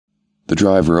The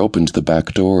driver opened the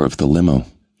back door of the limo.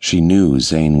 She knew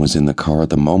Zane was in the car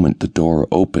the moment the door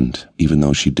opened, even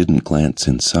though she didn't glance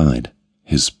inside.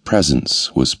 His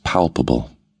presence was palpable.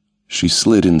 She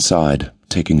slid inside,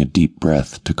 taking a deep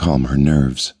breath to calm her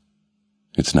nerves.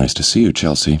 "It's nice to see you,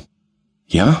 Chelsea."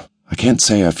 "Yeah? I can't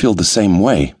say I feel the same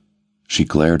way." She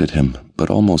glared at him, but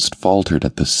almost faltered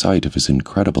at the sight of his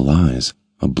incredible eyes,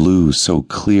 a blue so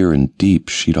clear and deep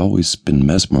she'd always been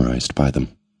mesmerized by them.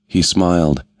 He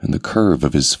smiled, and the curve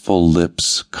of his full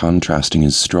lips, contrasting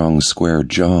his strong square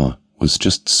jaw, was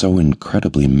just so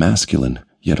incredibly masculine,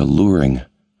 yet alluring.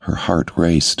 Her heart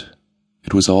raced.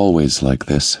 It was always like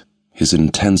this. His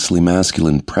intensely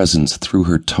masculine presence threw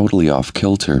her totally off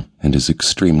kilter, and his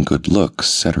extreme good looks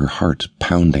set her heart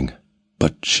pounding.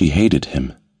 But she hated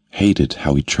him, hated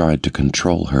how he tried to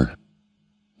control her.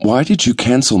 "Why did you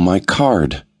cancel my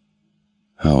card?"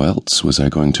 "How else was I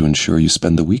going to ensure you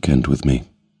spend the weekend with me?"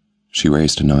 She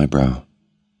raised an eyebrow.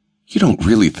 "You don't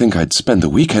really think I'd spend the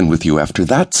weekend with you after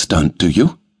that stunt, do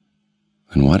you?"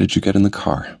 "Then why did you get in the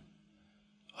car?"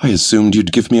 "I assumed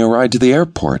you'd give me a ride to the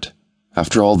airport.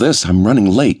 After all this, I'm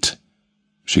running late."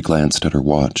 She glanced at her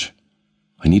watch.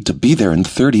 "I need to be there in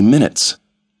 30 minutes.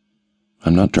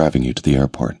 "I'm not driving you to the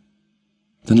airport."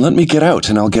 "Then let me get out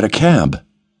and I'll get a cab."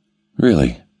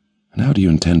 "Really? And how do you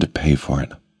intend to pay for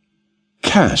it?"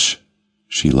 "Cash,"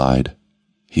 she lied.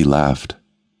 He laughed.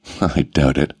 "I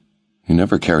doubt it. You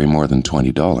never carry more than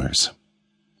 $20.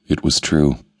 It was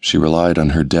true. She relied on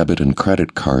her debit and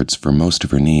credit cards for most of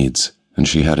her needs, and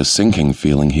she had a sinking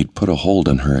feeling he'd put a hold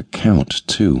on her account,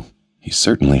 too. He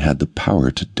certainly had the power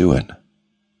to do it.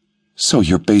 "So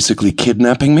you're basically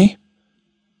kidnapping me?"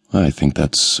 "I think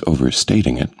that's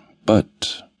overstating it,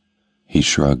 but—" He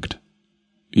shrugged.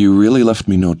 "You really left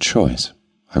me no choice.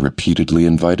 I repeatedly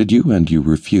invited you and you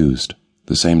refused.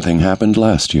 The same thing happened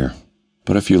last year.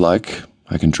 But if you like,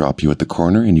 I can drop you at the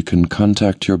corner and you can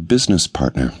contact your business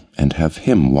partner and have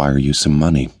him wire you some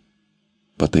money."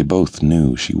 But they both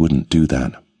knew she wouldn't do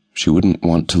that. She wouldn't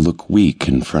want to look weak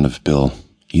in front of Bill,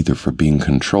 either for being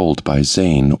controlled by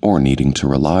Zane or needing to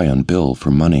rely on Bill for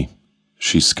money.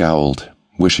 She scowled,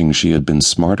 wishing she had been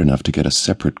smart enough to get a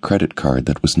separate credit card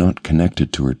that was not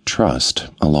connected to her trust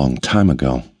a long time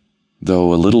ago.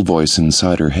 Though a little voice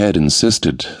inside her head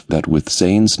insisted that with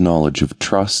Zane's knowledge of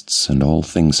trusts and all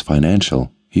things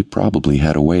financial, he probably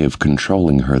had a way of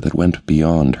controlling her that went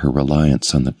beyond her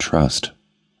reliance on the trust.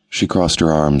 She crossed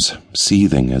her arms,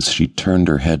 seething as she turned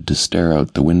her head to stare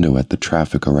out the window at the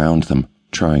traffic around them,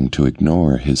 trying to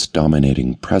ignore his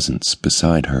dominating presence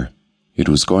beside her. It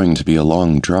was going to be a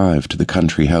long drive to the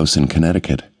country house in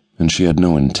Connecticut, and she had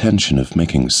no intention of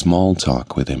making small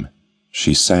talk with him.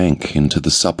 She sank into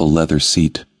the supple leather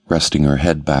seat, resting her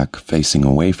head back, facing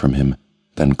away from him,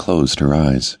 then closed her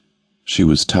eyes. She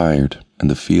was tired, and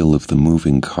the feel of the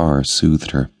moving car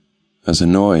soothed her. As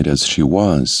annoyed as she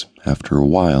was, after a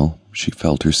while, she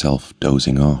felt herself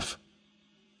dozing off.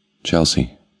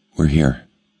 "Chelsea, we're here,"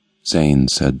 Zane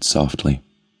said softly.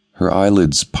 Her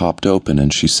eyelids popped open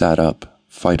and she sat up,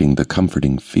 fighting the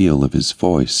comforting feel of his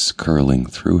voice curling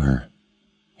through her.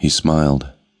 He smiled.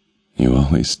 "You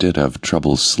always did have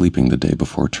trouble sleeping the day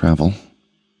before travel."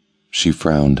 She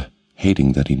frowned,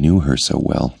 hating that he knew her so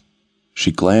well.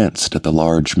 She glanced at the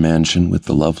large mansion with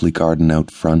the lovely garden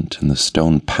out front and the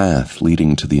stone path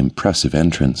leading to the impressive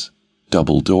entrance.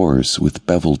 Double doors with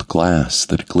beveled glass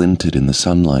that glinted in the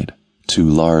sunlight. 2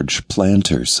 large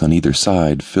planters on either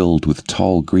side filled with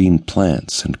tall green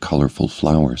plants and colorful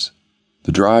flowers.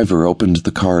 The driver opened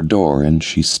the car door and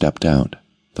she stepped out.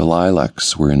 The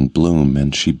lilacs were in bloom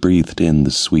and she breathed in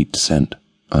the sweet scent,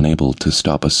 unable to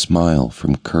stop a smile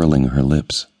from curling her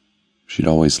lips. She'd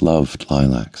always loved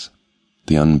lilacs.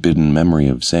 The unbidden memory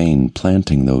of Zane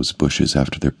planting those bushes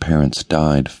after their parents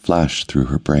died flashed through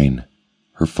her brain.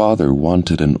 Her father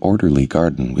wanted an orderly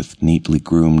garden with neatly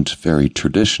groomed, very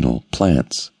traditional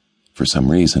plants. For some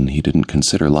reason, he didn't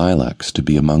consider lilacs to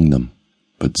be among them.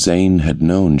 But Zane had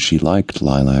known she liked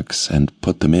lilacs and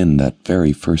put them in that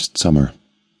very first summer.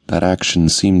 That action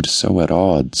seemed so at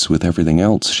odds with everything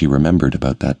else she remembered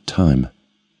about that time.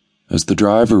 As the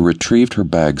driver retrieved her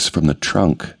bags from the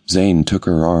trunk, Zane took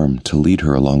her arm to lead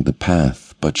her along the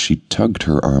path, but she tugged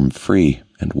her arm free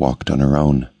and walked on her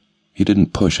own. He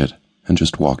didn't push it, and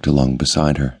just walked along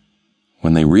beside her.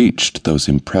 When they reached those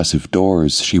impressive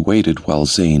doors, she waited while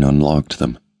Zane unlocked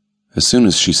them. As soon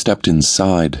as she stepped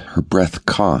inside, her breath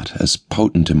caught as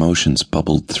potent emotions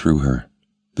bubbled through her.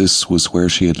 This was where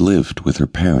she had lived with her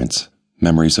parents.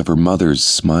 Memories of her mother's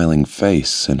smiling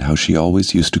face and how she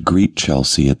always used to greet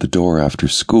Chelsea at the door after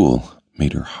school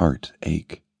made her heart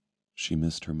ache. She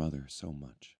missed her mother so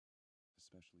much.